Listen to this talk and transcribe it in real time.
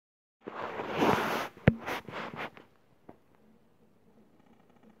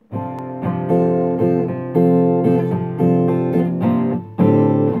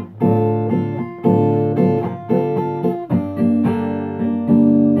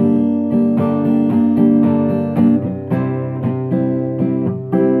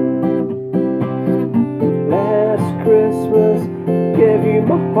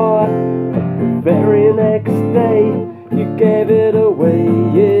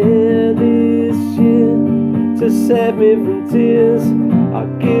save me from tears. I'll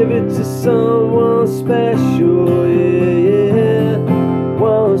give it to someone special, yeah, yeah.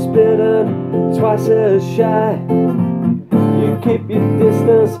 Once bitten, twice as shy. You keep your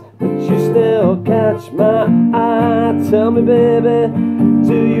distance, but you still catch my eye. Tell me, baby,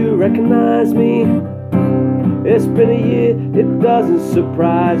 do you recognize me? It's been a year, it doesn't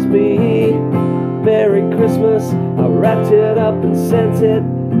surprise me. Merry Christmas, I wrapped it up and sent it.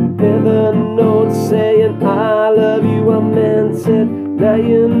 Hear the note saying I love you, I meant it. Now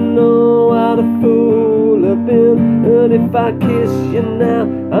you know how the fool I've been. And if I kiss you now,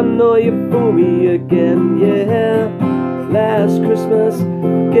 I know you fool me again, yeah. Last Christmas,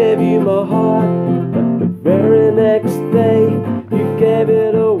 gave you my heart, but the very next day, you gave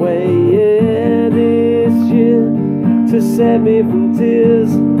it away, yeah. This year, to save me from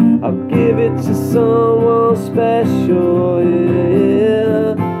tears, I'll give it to someone special,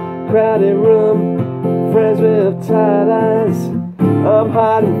 yeah. Crowded room, friends with tired eyes. I'm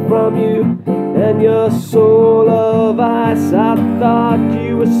hiding from you and your soul of ice. I thought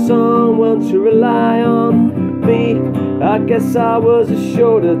you were someone to rely on. Me, I guess I was a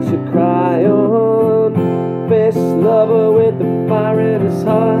shoulder to cry on. Faceless lover with the fire in his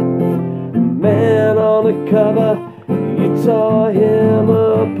heart. Man on the cover, you tore him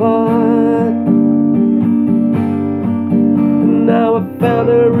apart. Now I found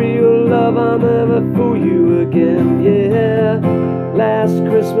a real love, I'll never fool you again, yeah. Last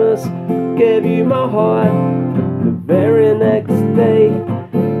Christmas, gave you my heart, the very next day,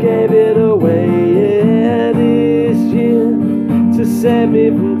 gave it away, yeah. This year, to save me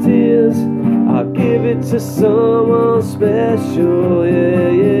from tears, I'll give it to someone special, yeah,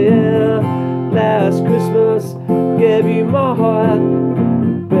 yeah, yeah. Last Christmas, gave you my heart,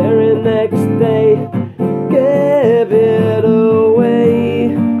 the very next day, gave it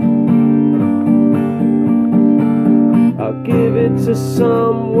away. I'll give it to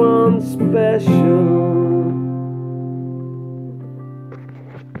someone special.